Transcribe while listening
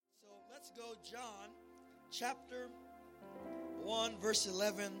go John chapter 1, verse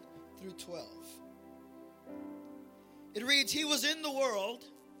 11 through 12. It reads, "He was in the world,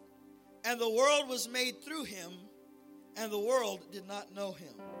 and the world was made through him, and the world did not know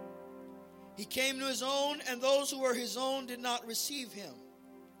him. He came to his own, and those who were his own did not receive him.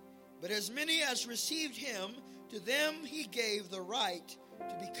 But as many as received him, to them he gave the right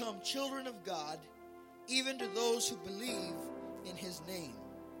to become children of God, even to those who believe in his name,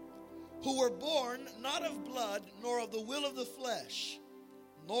 who were born not of blood, nor of the will of the flesh,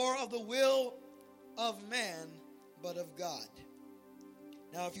 nor of the will of man, but of God."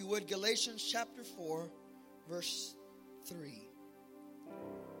 Now, if you would, Galatians chapter 4, verse 3.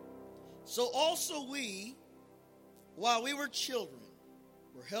 "So also we, while we were children,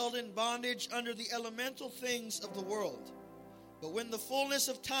 were held in bondage under the elemental things of the world. But when the fullness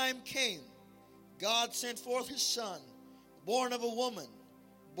of time came, God sent forth his Son, born of a woman,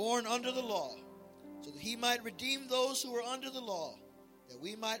 born under the law, so that he might redeem those who were under the law, that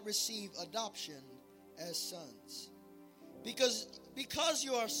we might receive adoption as sons. Because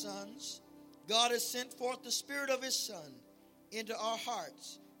you are sons, God has sent forth the Spirit of his Son into our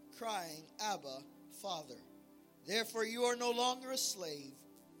hearts, crying, 'Abba, Father.' Therefore you are no longer a slave,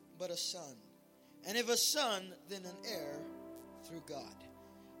 but a son. And if a son, then an heir through God."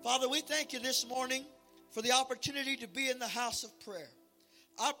 Father, we thank you this morning for the opportunity to be in the house of prayer.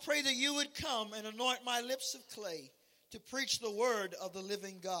 I pray that you would come and anoint my lips of clay to preach the word of the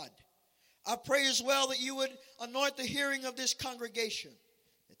living God. I pray as well that you would anoint the hearing of this congregation,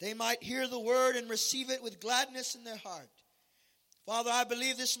 that they might hear the word and receive it with gladness in their heart. Father, I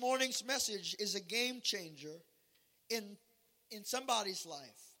believe this morning's message is a game changer in somebody's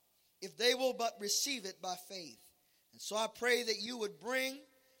life, if they will but receive it by faith. And so I pray that you would bring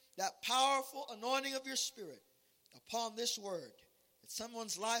that powerful anointing of your Spirit upon this word, that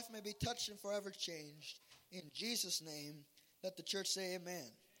someone's life may be touched and forever changed. In Jesus' name, let the church say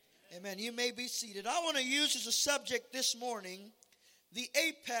amen. Amen. You may be seated. I want to use as a subject this morning the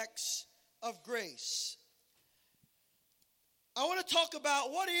apex of grace. I want to talk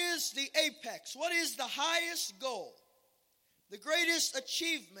about what is the apex, what is the highest goal, the greatest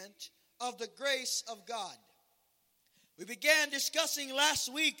achievement of the grace of God. We began discussing last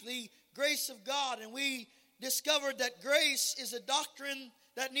week the grace of God, and we discovered that grace is a doctrine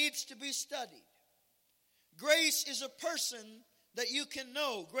that needs to be studied. Grace is a person that you can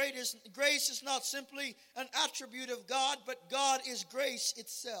know. Grace is not simply an attribute of God, but God is grace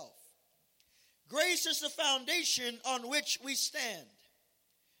itself. Grace is the foundation on which we stand.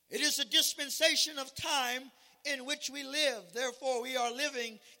 It is a dispensation of time in which we live. Therefore, we are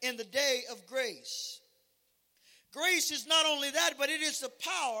living in the day of grace. Grace is not only that, but it is the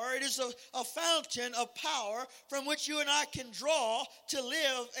power, it is a fountain of power from which you and I can draw to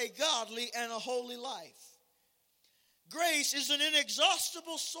live a godly and a holy life. Grace is an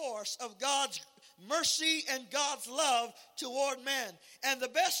inexhaustible source of God's mercy and God's love toward man. And the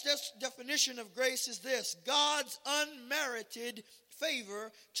best definition of grace is this: God's unmerited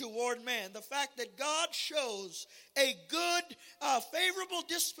favor toward man. The fact that God shows a good, favorable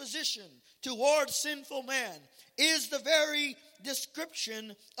disposition toward sinful man is the very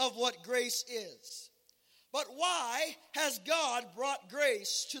description of what grace is. But why has God brought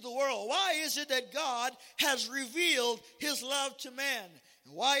grace to the world? Why is it that God has revealed his love to man?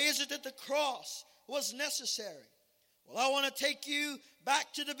 And why is it that the cross was necessary? Well, I want to take you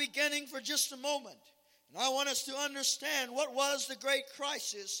back to the beginning for just a moment. And I want us to understand what was the great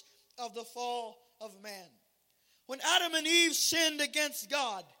crisis of the fall of man. When Adam and Eve sinned against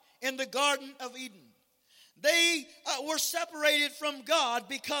God in the Garden of Eden, they were separated from God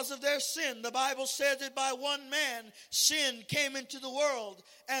because of their sin. The Bible says that by one man, sin came into the world,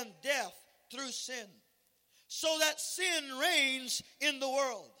 and death through sin. So that sin reigns in the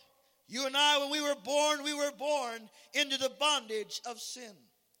world. You and I, when we were born into the bondage of sin.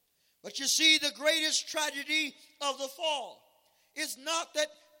 But you see, the greatest tragedy of the fall is not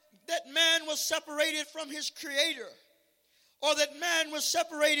that man was separated from his Creator, or that man was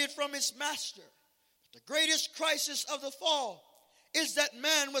separated from his Master. The greatest crisis of the fall is that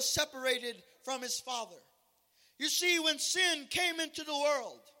man was separated from his Father. You see, when sin came into the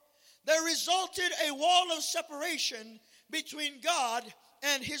world, there resulted a wall of separation between God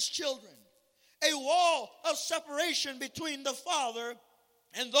and his children. A wall of separation between the Father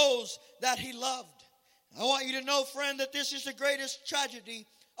and those that he loved. I want you to know, friend, that this is the greatest tragedy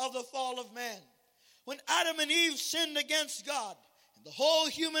of the fall of man. When Adam and Eve sinned against God, and the whole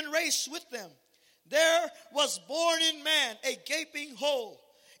human race with them, there was born in man a gaping hole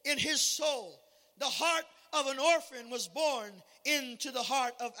in his soul. The heart of an orphan was born into the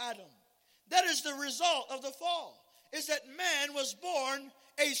heart of Adam. That is the result of the fall, is that man was born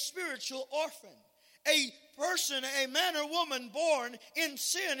a spiritual orphan. A person, a man or woman born in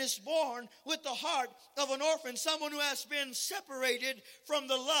sin is born with the heart of an orphan, someone who has been separated from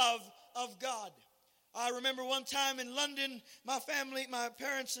the love of God. I remember one time in London, my family, my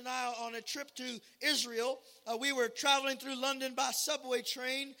parents and I on a trip to Israel. We were traveling through London by subway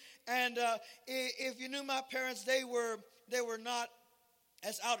train, and if you knew my parents, they were not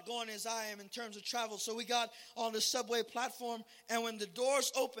as outgoing as I am in terms of travel. So we got on the subway platform, and when the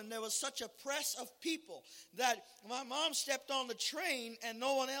doors opened, there was such a press of people that my mom stepped on the train and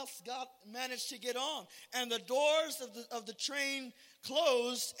no one else managed to get on. And the doors of the train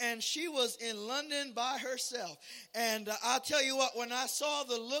closed, and she was in London by herself. And I'll tell you what, when I saw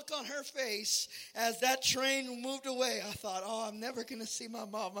the look on her face as that train moved away, I thought, oh, I'm never going to see my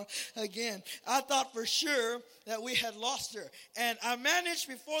mama again. I thought for sure that we had lost her. And I managed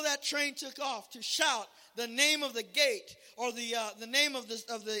before that train took off to shout the name of the gate or the name of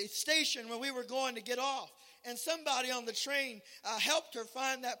the station where we were going to get off. And somebody on the train helped her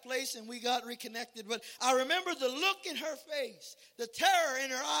find that place, and we got reconnected. But I remember the look in her face, the terror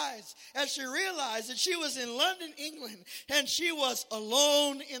in her eyes, as she realized that she was in London, England, and she was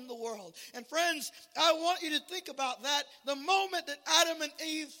alone in the world. And friends, I want you to think about that. The moment that Adam and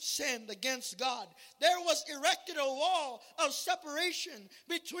Eve sinned against God, there was erected a wall of separation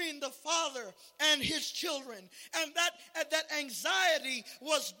between the father and his children. And that anxiety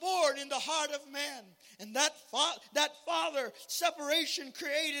was born in the heart of man. And that father separation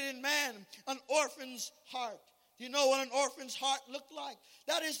created in man an orphan's heart. Do you know what an orphan's heart looked like?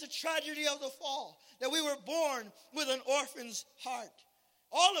 That is the tragedy of the fall, that we were born with an orphan's heart.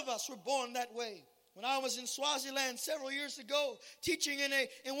 All of us were born that way. When I was in Swaziland several years ago, teaching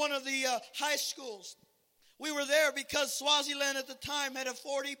in one of the high schools, we were there because Swaziland at the time had a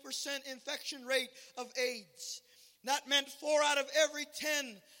 40% infection rate of AIDS. That meant 4 out of every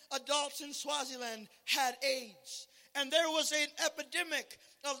 10 adults in Swaziland had AIDS. And there was an epidemic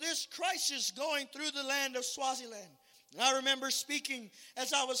of this crisis going through the land of Swaziland. And I remember speaking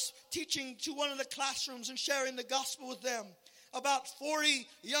as I was teaching to one of the classrooms and sharing the gospel with them. About 40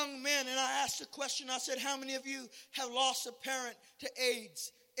 young men, and I asked a question. I said, how many of you have lost a parent to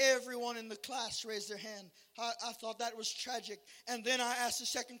AIDS? Everyone in the class raised their hand. I thought that was tragic. And then I asked the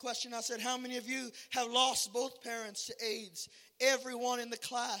second question. I said, how many of you have lost both parents to AIDS? Everyone in the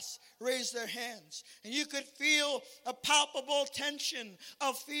class raised their hands. And you could feel a palpable tension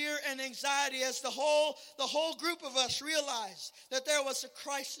of fear and anxiety as the whole group of us realized that there was a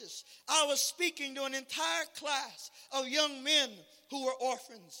crisis. I was speaking to an entire class of young men who were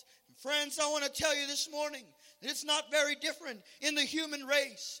orphans. And friends, I want to tell you this morning that it's not very different in the human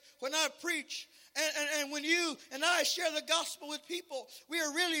race. When I preach, and when you and I share the gospel with people, we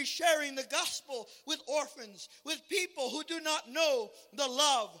are really sharing the gospel with orphans, with people who do not know the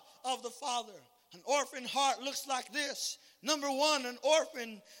love of the Father. An orphan heart looks like this. Number one, an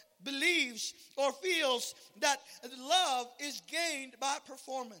orphan believes or feels that love is gained by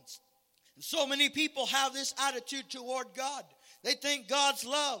performance. And so many people have this attitude toward God. They think God's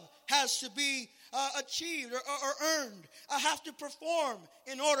love has to be achieved or earned. I have to perform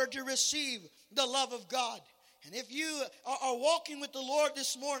in order to receive the love of God. And if you are walking with the Lord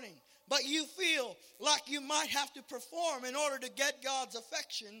this morning, but you feel like you might have to perform in order to get God's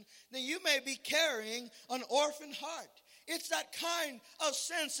affection, then you may be carrying an orphan heart. It's that kind of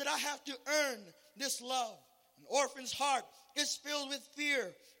sense that I have to earn this love. An orphan's heart is filled with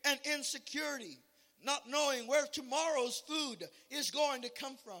fear and insecurity, not knowing where tomorrow's food is going to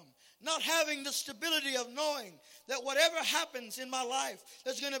come from. Not having the stability of knowing that whatever happens in my life,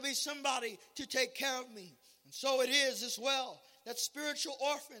 there's going to be somebody to take care of me. And so it is as well that spiritual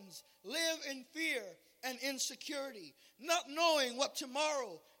orphans live in fear and insecurity, not knowing what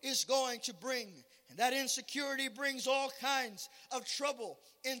tomorrow is going to bring. And that insecurity brings all kinds of trouble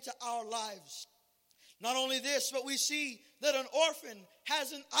into our lives. Not only this, but we see that an orphan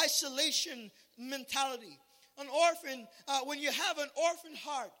has an isolation mentality. An orphan, when you have an orphan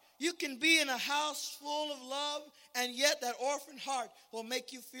heart, you can be in a house full of love, and yet that orphan heart will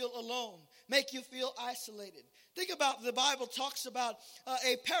make you feel alone, make you feel isolated. Think about, the Bible talks about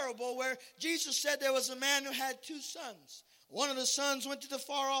a parable where Jesus said there was a man who had 2 sons. One of the sons went to the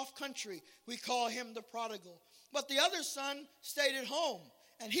far-off country. We call him the prodigal. But the other son stayed at home,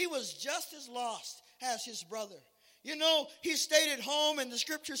 and he was just as lost as his brother. You know, he stayed at home, and the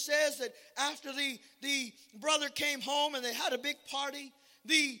scripture says that after the brother came home and they had a big party,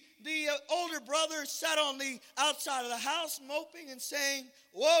 the older brother sat on the outside of the house moping and saying,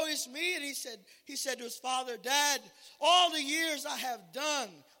 woe is me. And he said to his father, Dad, all the years I have done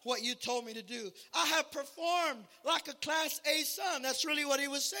what you told me to do. I have performed like a Class A son. That's really what he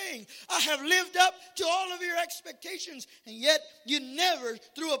was saying. I have lived up to all of your expectations, and yet you never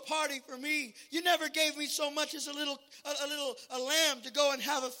threw a party for me. You never gave me so much as a lamb to go and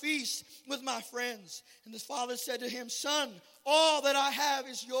have a feast with my friends. And the father said to him, son, all that I have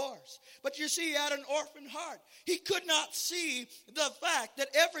is yours. But you see, he had an orphan heart. He could not see the fact that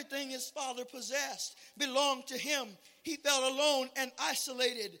everything his father possessed belonged to him. He felt alone and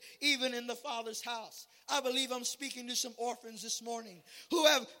isolated, even in the father's house. I believe I'm speaking to some orphans this morning who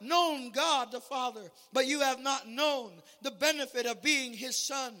have known God the Father, but you have not known the benefit of being his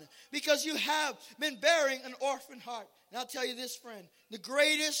son because you have been bearing an orphan heart. And I'll tell you this, friend, the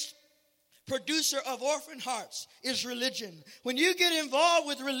greatest producer of orphan hearts is religion. When you get involved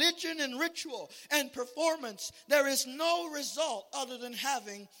with religion and ritual and performance, there is no result other than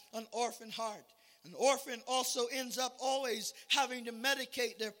having an orphan heart. An orphan also ends up always having to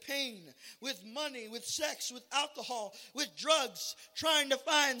medicate their pain with money, with sex, with alcohol, with drugs, trying to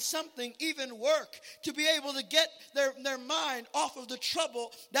find something, even work, to be able to get their mind off of the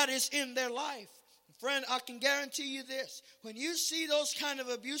trouble that is in their life. Friend, I can guarantee you this. When you see those kind of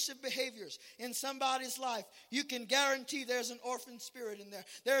abusive behaviors in somebody's life, you can guarantee there's an orphan spirit in there.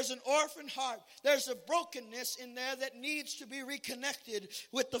 There's an orphan heart. There's a brokenness in there that needs to be reconnected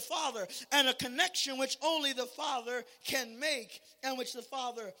with the Father, and a connection which only the Father can make and which the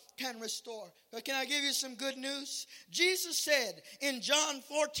Father can restore. But can I give you some good news? Jesus said in John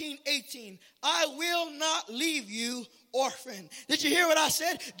 14:18, I will not leave you orphan. Did you hear what I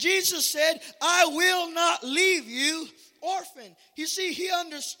said? Jesus said, I will not leave you orphan. You see, he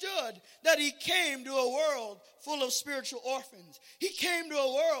understood that he came to a world full of spiritual orphans. He came to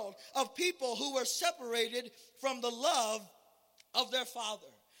a world of people who were separated from the love of their Father.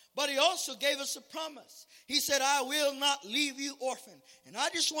 But he also gave us a promise. He said, I will not leave you orphan. And I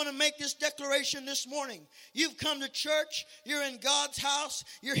just want to make this declaration this morning. You've come to church. You're in God's house.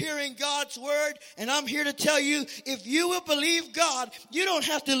 You're hearing God's word. And I'm here to tell you, if you will believe God, you don't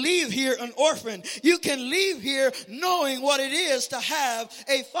have to leave here an orphan. You can leave here knowing what it is to have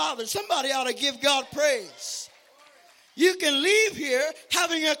a father. Somebody ought to give God praise. You can leave here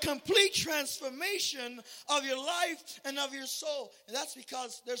having a complete transformation of your life and of your soul. And that's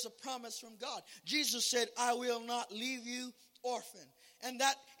because there's a promise from God. Jesus said, I will not leave you orphan. And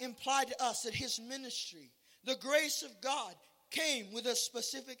that implied to us that his ministry, the grace of God, came with a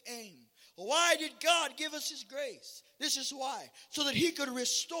specific aim. Why did God give us his grace? This is why. So that he could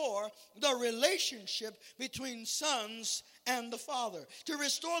restore the relationship between sons and the Father. To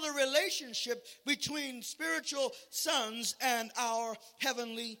restore the relationship between spiritual sons and our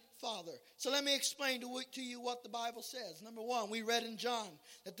heavenly Father. So let me explain to you what the Bible says. Number one, we read in John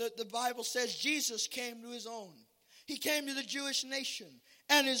that the Bible says Jesus came to his own. He came to the Jewish nation,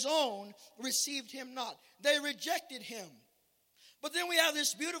 and his own received him not. They rejected him. But then we have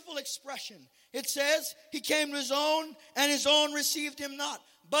this beautiful expression. It says, he came to his own, and his own received him not.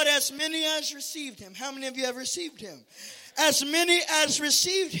 But as many as received him. How many of you have received him? As many as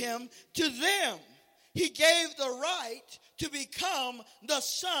received him, to them he gave the right to become the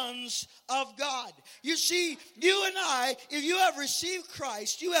sons of God. You see, you and I, if you have received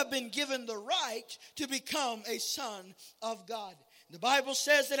Christ, you have been given the right to become a son of God. The Bible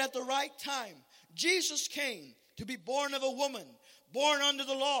says that at the right time, Jesus came to be born of a woman, born under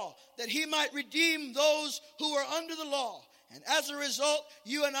the law, that he might redeem those who were under the law. And as a result,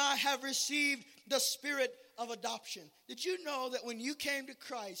 you and I have received the spirit of adoption. Did you know that when you came to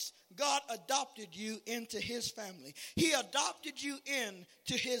Christ, God adopted you into his family? He adopted you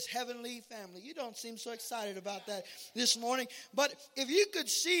into his heavenly family. You don't seem so excited about that this morning. But if you could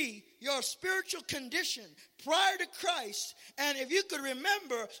see your spiritual condition prior to Christ, and if you could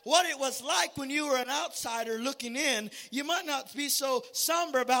remember what it was like when you were an outsider looking in, you might not be so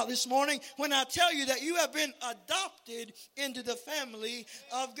somber about this morning when I tell you that you have been adopted into the family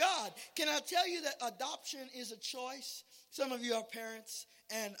of God. Can I tell you that adoption is a choice? Some of you are parents,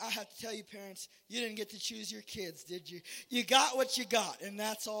 and I have to tell you, parents, you didn't get to choose your kids, did you? You got what you got, and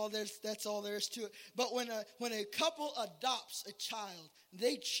that's all there is to it. But when a couple adopts a child,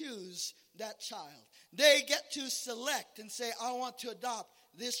 they choose that child. They get to select and say, I want to adopt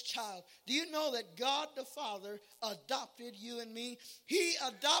this child. Do you know that God the Father adopted you and me? He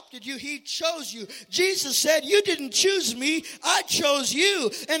adopted you. He chose you. Jesus said, you didn't choose me. I chose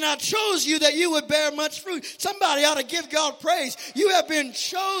you. And I chose you that you would bear much fruit. Somebody ought to give God praise. You have been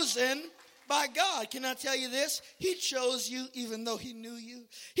chosen by God. Can I tell you this? He chose you even though he knew you.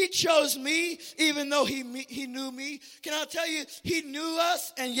 He chose me even though he knew me. Can I tell you, he knew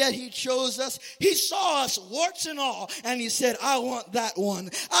us and yet he chose us. He saw us warts and all and he said, I want that one.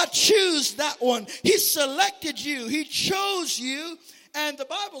 I choose that one. He selected you. He chose you. And the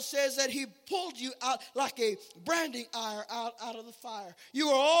Bible says that he pulled you out like a branding iron out of the fire. You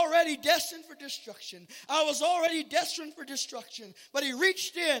were already destined for destruction. I was already destined for destruction. But he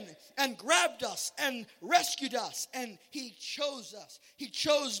reached in and grabbed us and rescued us. And he chose us. He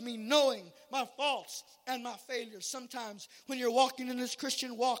chose me knowing my faults and my failures. Sometimes when you're walking in this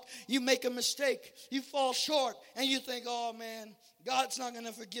Christian walk, you make a mistake. You fall short and you think, oh man, God's not going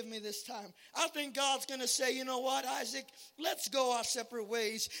to forgive me this time. I think God's going to say, you know what, Isaac, let's go our separate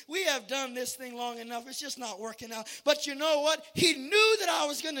ways. We have done this thing long enough. It's just not working out. But you know what? He knew that I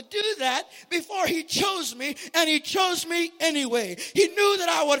was going to do that before he chose me, and he chose me anyway. He knew that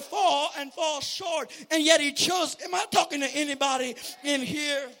I would fall and fall short, and yet he chose. Am I talking to anybody in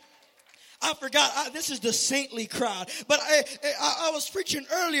here? I forgot, this is the saintly crowd. But I was preaching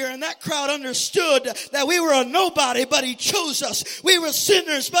earlier, and that crowd understood that we were a nobody, but he chose us. We were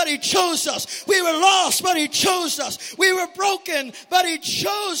sinners, but he chose us. We were lost, but he chose us. We were broken, but he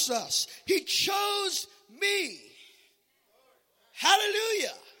chose us. He chose me.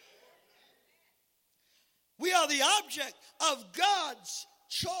 Hallelujah. We are the object of God's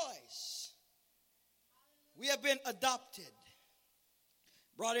choice. We have been adopted,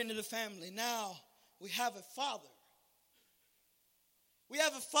 brought into the family. Now we have a father. We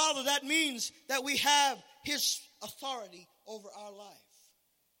have a father. That means that we have his authority over our life.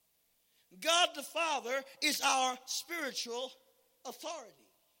 God the Father is our spiritual authority.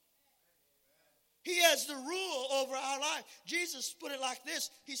 He has the rule over our life. Jesus put it like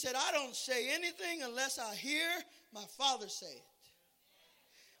this. He said, I don't say anything unless I hear my Father say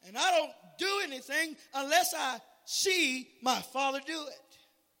it. And I don't do anything unless I see my Father do it.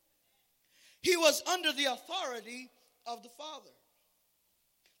 He was under the authority of the Father.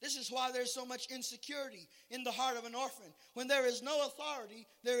 This is why there's so much insecurity in the heart of an orphan. When there is no authority,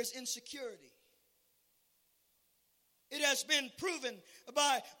 there is insecurity. It has been proven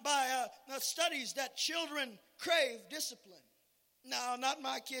by studies that children crave discipline. Now, not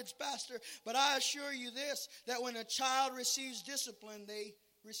my kids, Pastor, but I assure you this, that when a child receives discipline, they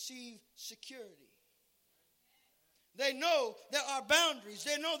receive security. They know there are boundaries.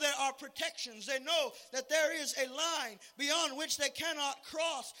 They know there are protections. They know that there is a line beyond which they cannot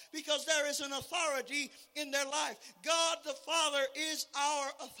cross because there is an authority in their life. God the Father is our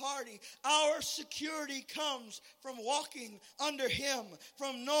authority. Our security comes from walking under him,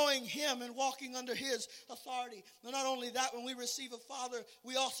 from knowing him and walking under his authority. But not only that, when we receive a father,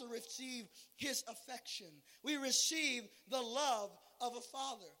 we also receive his affection. We receive the love of a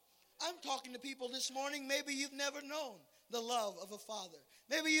father. I'm talking to people this morning, maybe you've never known the love of a father.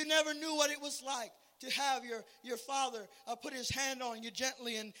 Maybe you never knew what it was like to have your father put his hand on you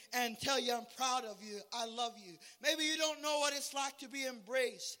gently and tell you, I'm proud of you, I love you. Maybe you don't know what it's like to be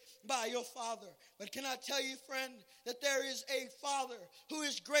embraced by your father. But can I tell you, friend, that there is a Father who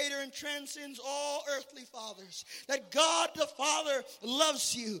is greater and transcends all earthly fathers. That God the Father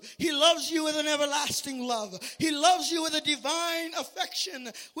loves you. He loves you with an everlasting love. He loves you with a divine affection,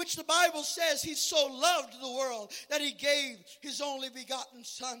 which the Bible says he so loved the world that he gave his only begotten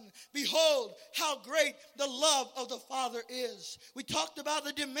Son. Behold, how great the love of the Father is. We talked about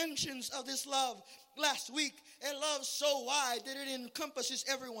the dimensions of this love last week. A love so wide that it encompasses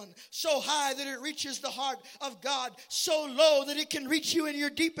everyone, so high that it reaches the heart of God, so low that it can reach you in your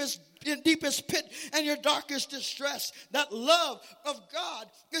deepest pit and your darkest distress. That love of God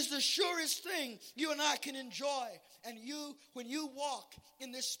is the surest thing you and I can enjoy. And when you walk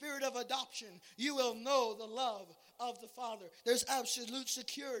in this spirit of adoption, you will know the love of the Father. There's absolute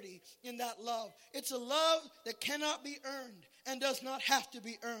security in that love. It's a love that cannot be earned and does not have to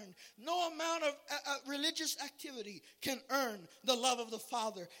be earned. No amount of religious activity can earn the love of the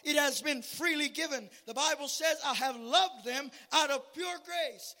Father. It has been freely given. The Bible says, I have loved them out of pure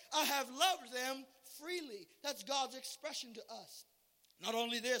grace. I have loved them freely. That's God's expression to us. Not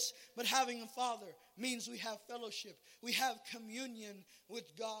only this, but having a Father means we have fellowship. We have communion with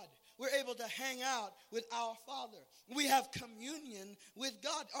God. We're able to hang out with our Father. We have communion with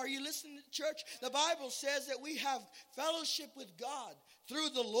God. Are you listening to church? The Bible says that we have fellowship with God through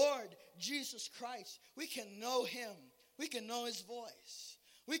the Lord Jesus Christ. We can know him. We can know his voice.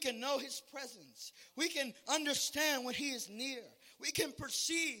 We can know his presence. We can understand when he is near. We can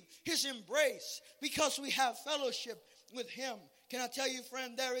perceive his embrace because we have fellowship with him. Can I tell you,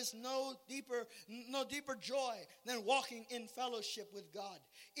 friend, there is no deeper joy than walking in fellowship with God.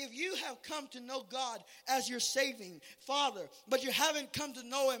 If you have come to know God as your saving Father, but you haven't come to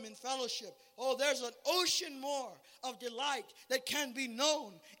know Him in fellowship, there's an ocean more of delight that can be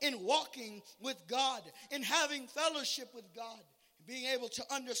known in walking with God, in having fellowship with God, being able to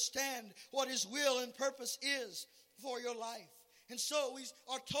understand what His will and purpose is for your life. And so we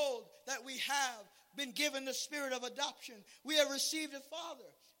are told that we have been given the spirit of adoption. We have received a Father.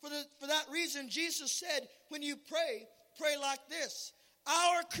 For that reason, Jesus said, when you pray, pray like this.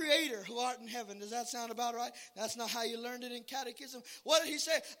 Our Creator who art in heaven. Does that sound about right? That's not how you learned it in catechism. What did He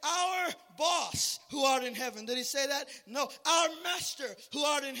say? Our boss who art in heaven. Did He say that? No. Our Master who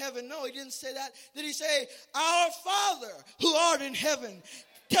art in heaven. No, He didn't say that. Did He say, our Father who art in heaven?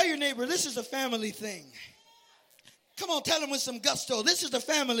 Tell your neighbor, this is a family thing. Come on, tell him with some gusto. This is a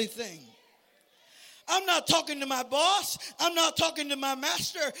family thing. I'm not talking to my boss. I'm not talking to my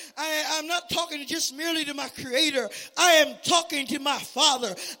master. I'm not talking just merely to my Creator. I am talking to my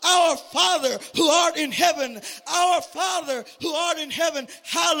Father. Our Father who art in heaven. Our Father who art in heaven.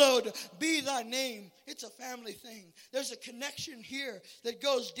 Hallowed be thy name. It's a family thing. There's a connection here that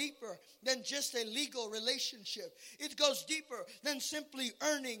goes deeper than just a legal relationship. It goes deeper than simply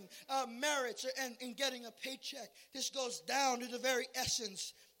earning merits and getting a paycheck. This goes down to the very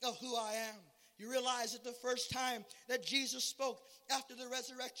essence of who I am. You realize that the first time that Jesus spoke after the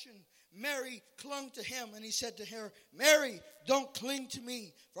resurrection, Mary clung to Him, and He said to her, Mary, don't cling to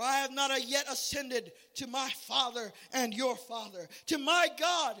me, for I have not yet ascended to my Father and your Father, to my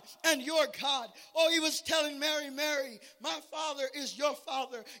God and your God. He was telling Mary, Mary, my Father is your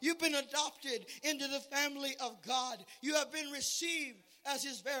Father. You've been adopted into the family of God. You have been received as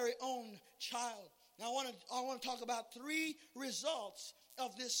His very own child. Now I want to talk about 3 results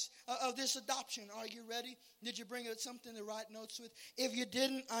of this adoption. Are you ready? Did you bring something to write notes with? If you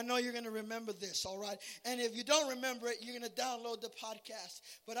didn't, I know you're going to remember this, all right? And if you don't remember it, you're going to download the podcast.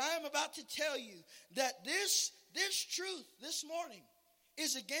 But I am about to tell you that this truth this morning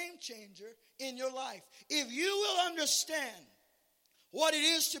is a game changer in your life. If you will understand what it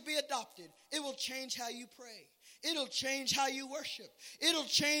is to be adopted, it will change how you pray. It'll change how you worship. It'll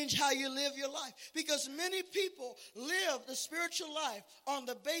change how you live your life. Because many people live the spiritual life on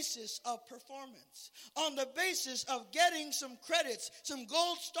the basis of performance, on the basis of getting some credits, some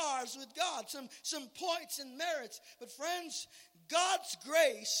gold stars with God, some points and merits. But friends, God's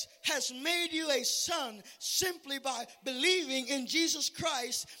grace has made you a son simply by believing in Jesus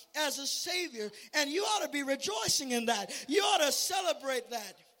Christ as a Savior. And you ought to be rejoicing in that. You ought to celebrate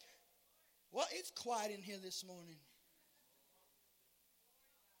that. Well, it's quiet in here this morning.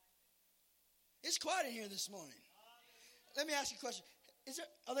 It's quiet in here this morning. Let me ask you a question.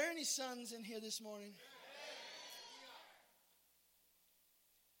 Are there any sons in here this morning?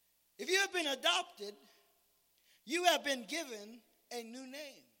 If you have been adopted, you have been given a new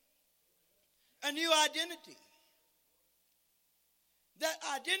name, a new identity. That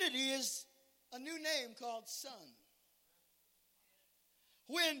identity is a new name called son.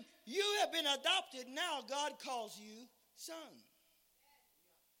 When you have been adopted, now God calls you son.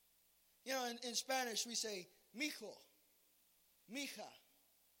 You know, in Spanish we say, mijo, mija,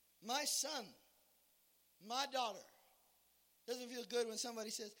 my son, my daughter. Doesn't feel good when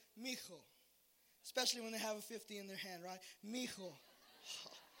somebody says, mijo, especially when they have a 50 in their hand, right? Mijo.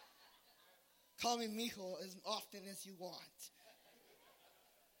 Call me mijo as often as you want.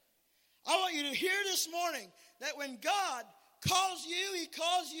 I want you to hear this morning that when God calls you, He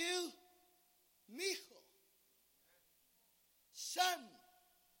calls you mijo, son.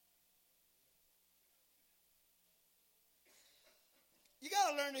 You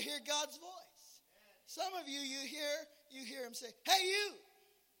got to learn to hear God's voice. Some of you hear Him say, hey, you.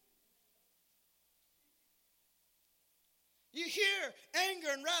 You hear anger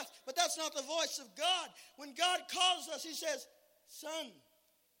and wrath, but that's not the voice of God. When God calls us, He says, son.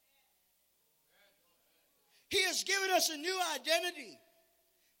 He has given us a new identity.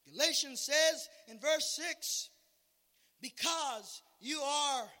 Galatians says in verse 6, because you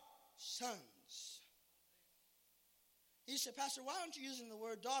are sons. You say, Pastor, why aren't you using the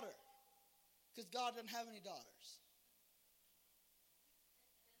word daughter? Because God doesn't have any daughters.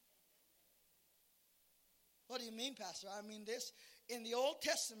 What do you mean, Pastor? I mean this. In the Old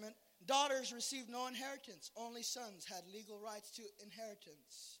Testament, daughters received no inheritance. Only sons had legal rights to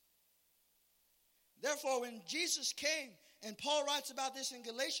inheritance. Therefore, when Jesus came, and Paul writes about this in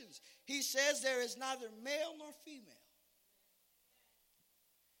Galatians, he says there is neither male nor female.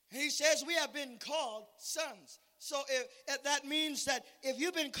 And he says we have been called sons. So if that means that if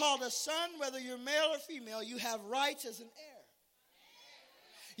you've been called a son, whether you're male or female, you have rights as an heir.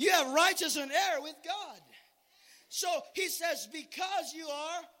 You have rights as an heir with God. So he says, because you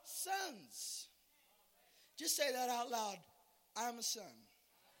are sons. Just say that out loud. I'm a son.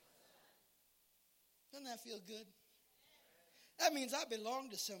 Doesn't that feel good? That means I belong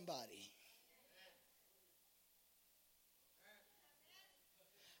to somebody.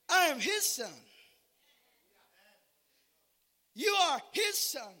 I am his son. You are his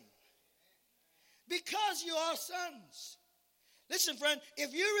son. Because you are sons. Listen, friend,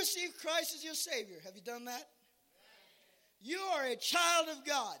 if you receive Christ as your Savior, have you done that? You are a child of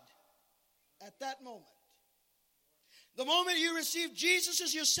God at that moment. The moment you received Jesus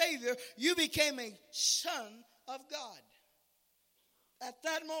as your Savior, you became a son of God. At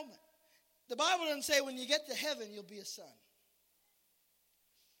that moment. The Bible doesn't say when you get to heaven, you'll be a son.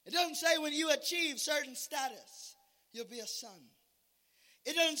 It doesn't say when you achieve certain status, you'll be a son.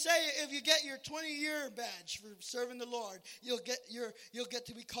 It doesn't say if you get your 20-year badge for serving the Lord, you'll get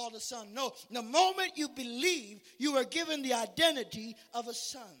to be called a son. No, the moment you believe, you are given the identity of a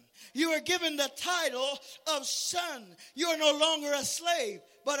son. You are given the title of son. You are no longer a slave,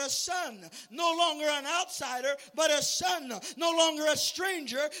 but a son. No longer an outsider, but a son. No longer a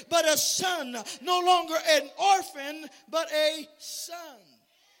stranger, but a son. No longer an orphan, but a son.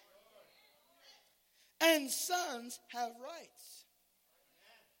 And sons have rights.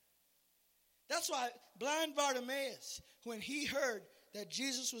 That's why blind Bartimaeus, when he heard that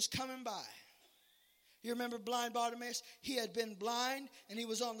Jesus was coming by, you remember blind Bartimaeus? He had been blind and he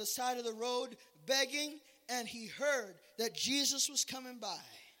was on the side of the road begging, and he heard that Jesus was coming by.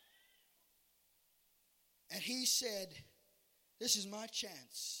 And he said, this is my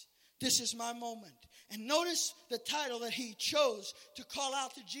chance. This is my moment. And notice the title that he chose to call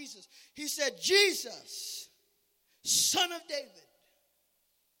out to Jesus. He said, Jesus, Son of David.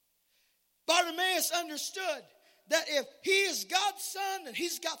 Bartimaeus understood that if he is God's son, then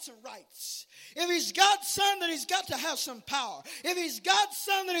he's got some rights. If he's God's son, then he's got to have some power. If he's God's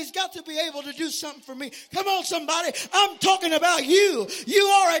son, then he's got to be able to do something for me. Come on, somebody. I'm talking about you. You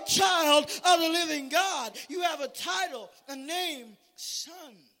are a child of the living God. You have a title, a name,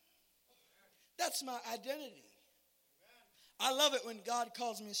 son. That's my identity. I love it when God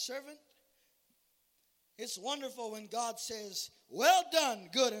calls me servant. It's wonderful when God says, well done,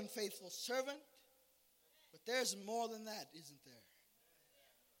 good and faithful servant. But there's more than that, isn't there?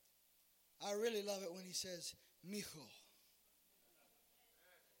 I really love it when he says, mijo,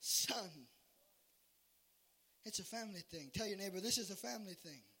 son. It's a family thing. Tell your neighbor, this is a family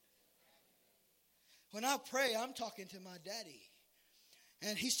thing. When I pray, I'm talking to my daddy.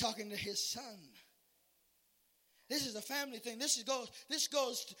 And he's talking to his son. This is a family thing. This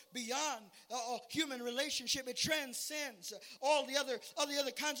goes beyond human relationship. It transcends all the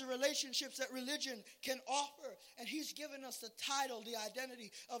other kinds of relationships that religion can offer. And he's given us the title, the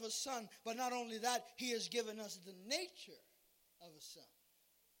identity of a son. But not only that, he has given us the nature of a son.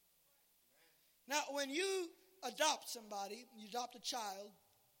 Now, when you adopt somebody, you adopt a child,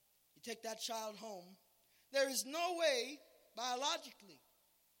 you take that child home, there is no way, biologically,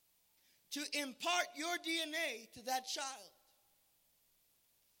 to impart your DNA to that child.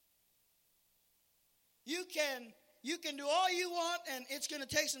 You can do all you want, and it's going to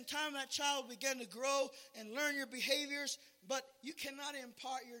take some time. That child will begin to grow and learn your behaviors, but you cannot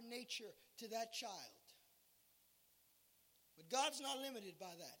impart your nature to that child. But God's not limited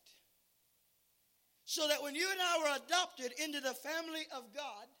by that. So that when you and I were adopted into the family of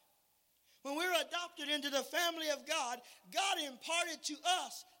God, when we were adopted into the family of God, God imparted to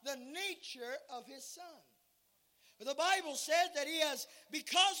us the nature of his son. But the Bible said that he has,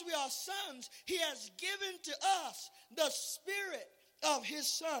 because we are sons, he has given to us the Spirit of his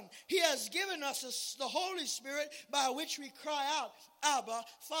son. He has given us the Holy Spirit by which we cry out, Abba,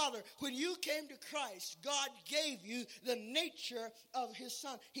 Father. When you came to Christ, God gave you the nature of his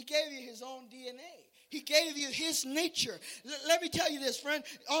son. He gave you his own DNA. He gave you his nature. Let me tell you this, friend.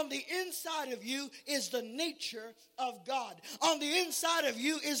 On the inside of you is the nature of God. On the inside of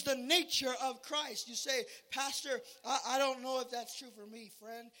you is the nature of Christ. You say, Pastor, I don't know if that's true for me,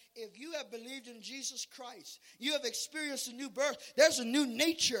 friend. If you have believed in Jesus Christ, you have experienced a new birth. There's a new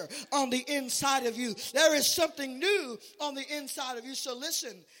nature on the inside of you. There is something new on the inside of you. So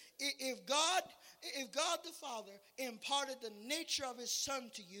listen, if God the Father imparted the nature of his son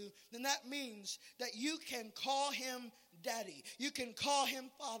to you, then that means that you can call him daddy. You can call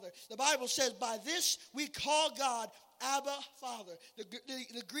him father. The Bible says, by this we call God Abba, Father.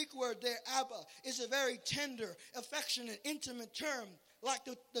 The Greek word there, Abba, is a very tender, affectionate, intimate term, like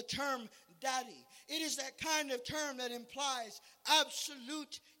the term daddy. It is that kind of term that implies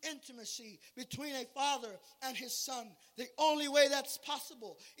absolute intimacy between a father and his son. The only way that's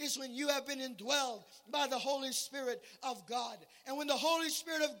possible is when you have been indwelled by the Holy Spirit of God. And when the Holy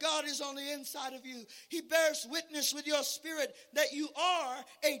Spirit of God is on the inside of you, he bears witness with your spirit that you are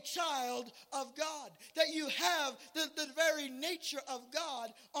a child of God, that you have the very nature of God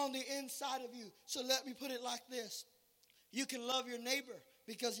on the inside of you. So let me put it like this. You can love your neighbor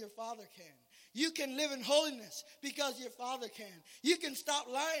because your father can. You can live in holiness because your father can. You can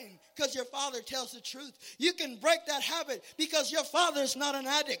stop lying because your father tells the truth. You can break that habit because your father is not an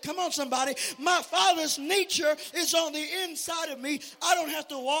addict. Come on, somebody. My father's nature is on the inside of me. I don't have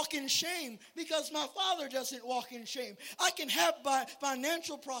to walk in shame because my father doesn't walk in shame. I can have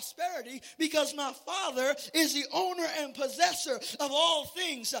financial prosperity because my father is the owner and possessor of all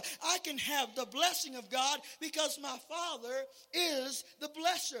things. I can have the blessing of God because my father is the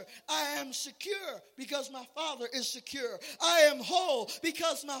blesser. I am secure because my father is secure. I am whole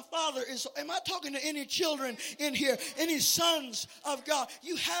because my father is. Am I talking to any children in here? Any sons of God?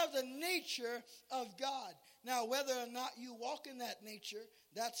 You have the nature of God. Now, whether or not you walk in that nature,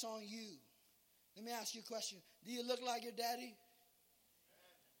 that's on you. Let me ask you a question. Do you look like your daddy?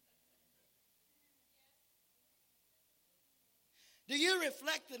 Do you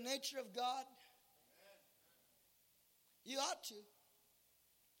reflect the nature of God? You ought to.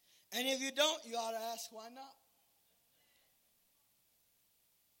 And if you don't, you ought to ask why not.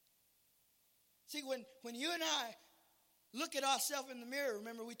 See, when you and I look at ourselves in the mirror,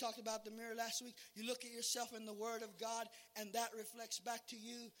 remember we talked about the mirror last week, you look at yourself in the Word of God and that reflects back to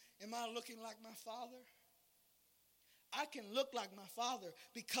you. Am I looking like my father? I can look like my father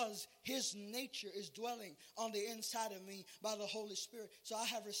because his nature is dwelling on the inside of me by the Holy Spirit. So I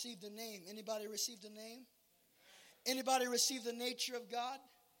have received the name. Anybody received the name? Anybody receive the nature of God?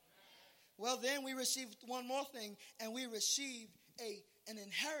 Well, then we received one more thing, and we received an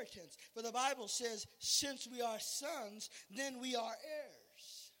inheritance. For the Bible says, since we are sons, then we are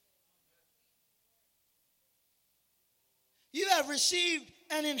heirs. You have received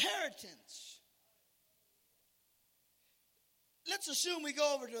an inheritance. Let's assume we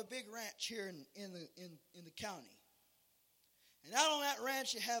go over to a big ranch here in the county. And out on that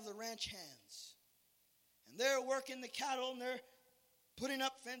ranch, you have the ranch hands. And they're working the cattle, and they're putting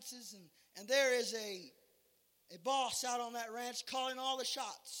up fences, and there is a boss out on that ranch calling all the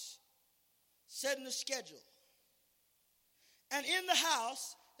shots, setting the schedule. And in the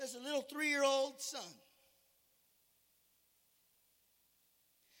house, there's a little 3-year-old son.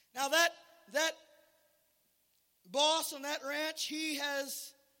 Now that boss on that ranch, he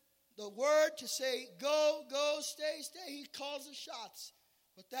has the word to say, go, stay. He calls the shots.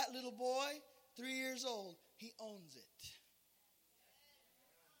 But that little boy, 3 years old, he owns it.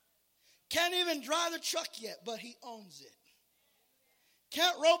 Can't even drive the truck yet, but he owns it.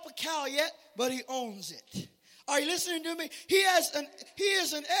 Can't rope a cow yet, but he owns it. Are you listening to me? He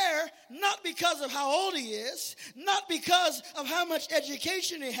is an heir, not because of how old he is, not because of how much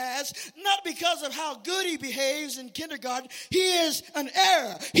education he has, not because of how good he behaves in kindergarten. He is an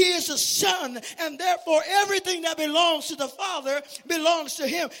heir. He is a son, and therefore everything that belongs to the Father belongs to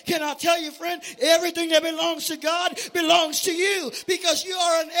him. Can I tell you, friend, everything that belongs to God belongs to you because you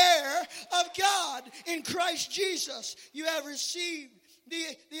are an heir of God in Christ Jesus. You have received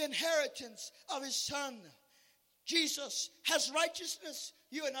the inheritance of his Son. Jesus has righteousness,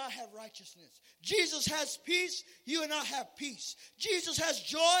 you and I have righteousness. Jesus has peace, you and I have peace. Jesus has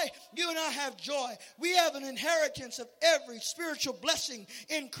joy, you and I have joy. We have an inheritance of every spiritual blessing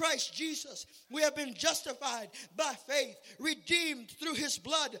in Christ Jesus. We have been justified by faith, redeemed through his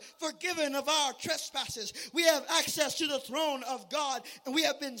blood, forgiven of our trespasses. We have access to the throne of God, and we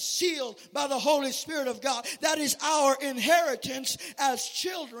have been sealed by the Holy Spirit of God. That is our inheritance as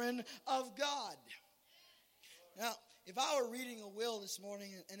children of God. Now, if I were reading a will this morning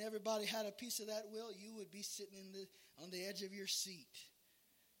and everybody had a piece of that will, you would be sitting on the edge of your seat.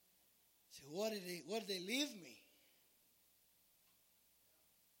 So what did they leave me?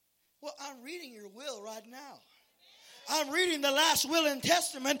 Well, I'm reading your will right now. I'm reading the last will and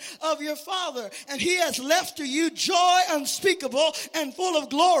testament of your father, and he has left to you joy unspeakable and full of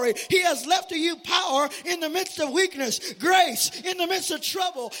glory. He has left to you power in the midst of weakness, grace in the midst of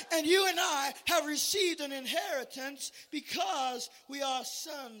trouble, and you and I have received an inheritance because we are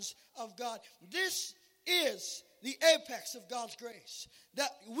sons of God. This is the apex of God's grace, that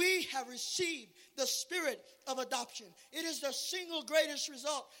we have received the spirit of adoption. It is the single greatest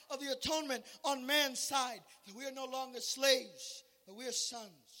result of the atonement on man's side, that we are no longer slaves, but we are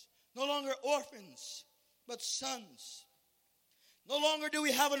sons. No longer orphans, but sons. No longer do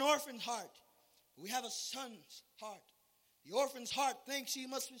we have an orphan's heart. We have a son's heart. The orphan's heart thinks he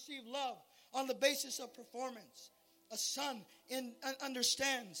must receive love on the basis of performance. A son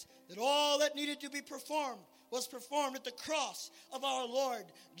understands that all that needed to be performed was performed at the cross of our Lord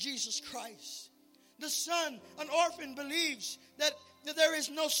Jesus Christ. The son, an orphan, believes that there is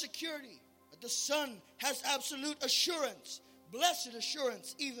no security. But the son has absolute assurance, blessed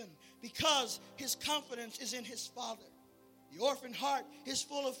assurance even, because his confidence is in his father. The orphan heart is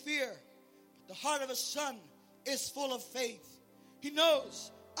full of fear, but the heart of a son is full of faith. He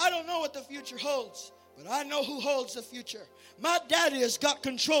knows, I don't know what the future holds, but I know who holds the future. My daddy has got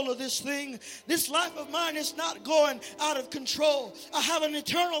control of this thing. This life of mine is not going out of control. I have an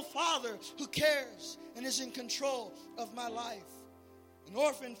eternal Father who cares and is in control of my life. An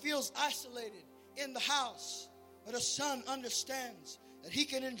orphan feels isolated in the house, but a son understands that he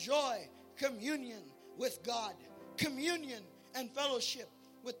can enjoy communion with God, communion and fellowship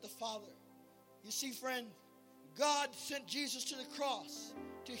with the Father. You see, friend, God sent Jesus to the cross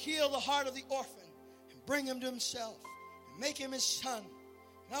to heal the heart of the orphan and bring him to himself and make him his son.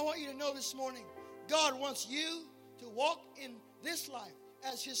 And I want you to know this morning, God wants you to walk in this life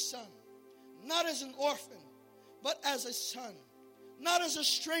as his son, not as an orphan, but as a son, not as a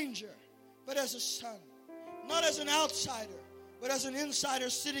stranger, but as a son, not as an outsider, but as an insider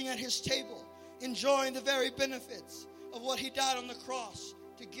sitting at his table, enjoying the very benefits of what he died on the cross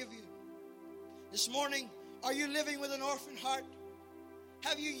to give you. This morning, are you living with an orphan heart?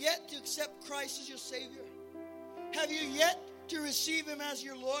 Have you yet to accept Christ as your Savior? Have you yet to receive him as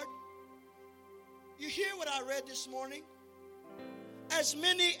your Lord? You hear what I read this morning? As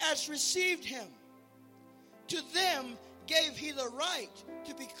many as received him, to them gave he the right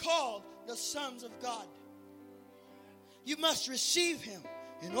to be called the sons of God. You must receive him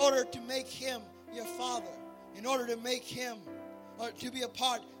in order to make him your father, in order to make him or to be a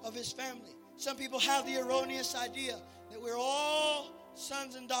part of his family. Some people have the erroneous idea that we're all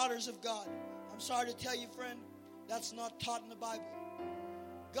sons and daughters of God. I'm sorry to tell you, friend, that's not taught in the Bible.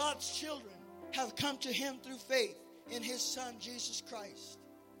 God's children have come to him through faith in his son, Jesus Christ.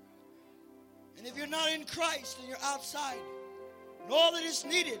 And if you're not in Christ and you're outside, and all that is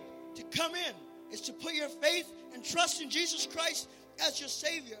needed to come in is to put your faith and trust in Jesus Christ as your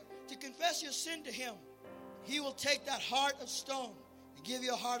Savior, to confess your sin to him. He will take that heart of stone and give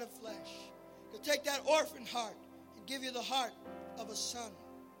you a heart of flesh. He'll take that orphan heart and give you the heart of a son.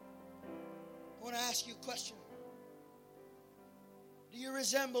 I want to ask you a question. Do you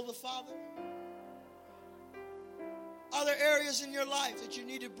resemble the Father? Are there areas in your life that you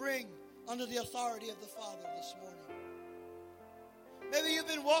need to bring under the authority of the Father this morning? Maybe you've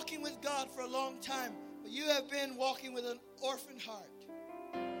been walking with God for a long time, but you have been walking with an orphan heart,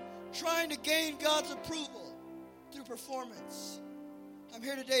 trying to gain God's approval through performance. I'm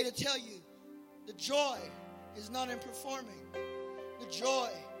here today to tell you, the joy is not in performing. The joy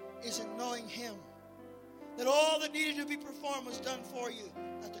is in knowing him. That all that needed to be performed was done for you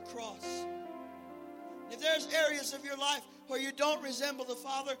at the cross. If there's areas of your life where you don't resemble the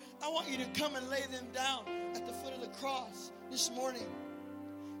Father, I want you to come and lay them down at the foot of the cross this morning.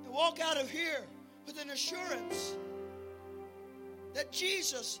 And walk out of here with an assurance that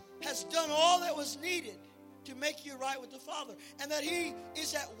Jesus has done all that was needed to make you right with the Father. And that he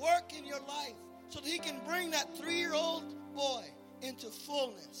is at work in your life so that he can bring that 3-year-old boy into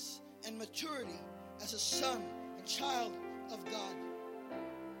fullness and maturity as a son and child of God.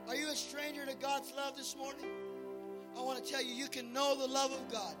 Are you a stranger to God's love this morning? I want to tell you, you can know the love of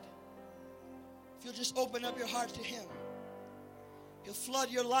God if you'll just open up your heart to him. He'll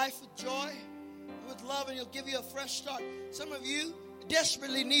flood your life with joy and with love, and he'll give you a fresh start. Some of you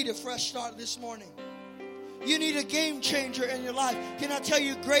desperately need a fresh start this morning. You need a game changer in your life. Can I tell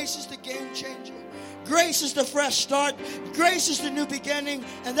you, grace is the game changer. Grace is the fresh start. Grace is the new beginning.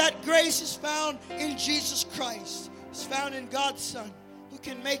 And that grace is found in Jesus Christ. It's found in God's Son, who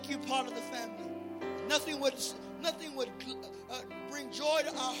can make you part of the family. Nothing would bring joy to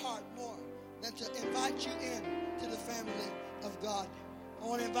our heart more than to invite you in to the family of God. I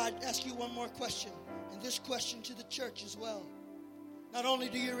want to ask you one more question, and this question to the church as well. Not only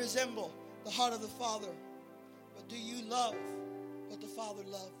do you resemble the heart of the Father, but do you love what the Father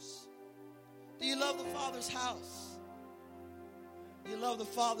loves? Do you love the Father's house? Do you love the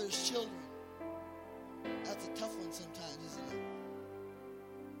Father's children? That's a tough one sometimes, isn't it?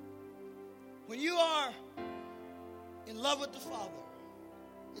 When you are in love with the Father,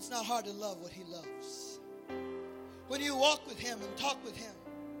 it's not hard to love what he loves. When you walk with him and talk with him,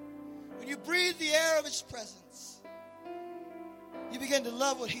 when you breathe the air of his presence, you begin to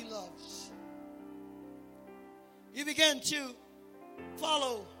love what he loves. You begin to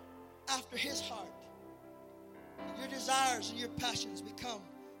follow after his heart. And your desires and your passions become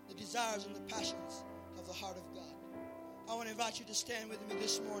the desires and the passions of the heart of God. I want to invite you to stand with me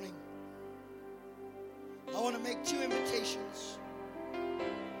this morning. I want to make 2 invitations.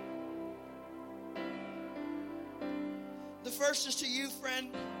 The first is to you,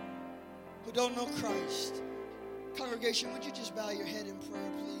 friend, who don't know Christ. Congregation, would you just bow your head in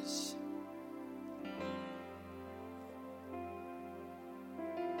prayer, please?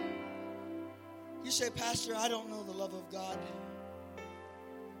 You say, Pastor, I don't know the love of God.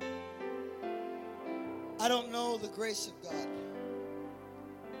 I don't know the grace of God.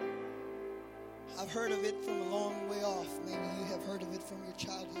 I've heard of it from a long way off. Maybe you have heard of it from your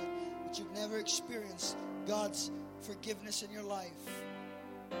childhood, but you've never experienced God's forgiveness in your life.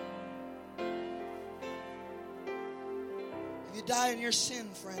 If you die in your sin,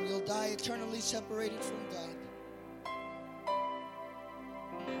 friend, you'll die eternally separated from God,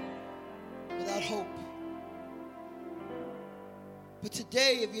 without hope. But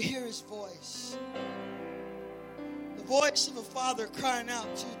today, if you hear his voice, the voice of a father crying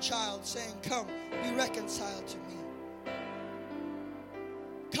out to a child saying, come, be reconciled to me.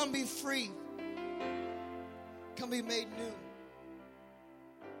 Come be free. Come be made new.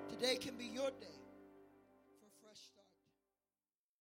 Today can be your day.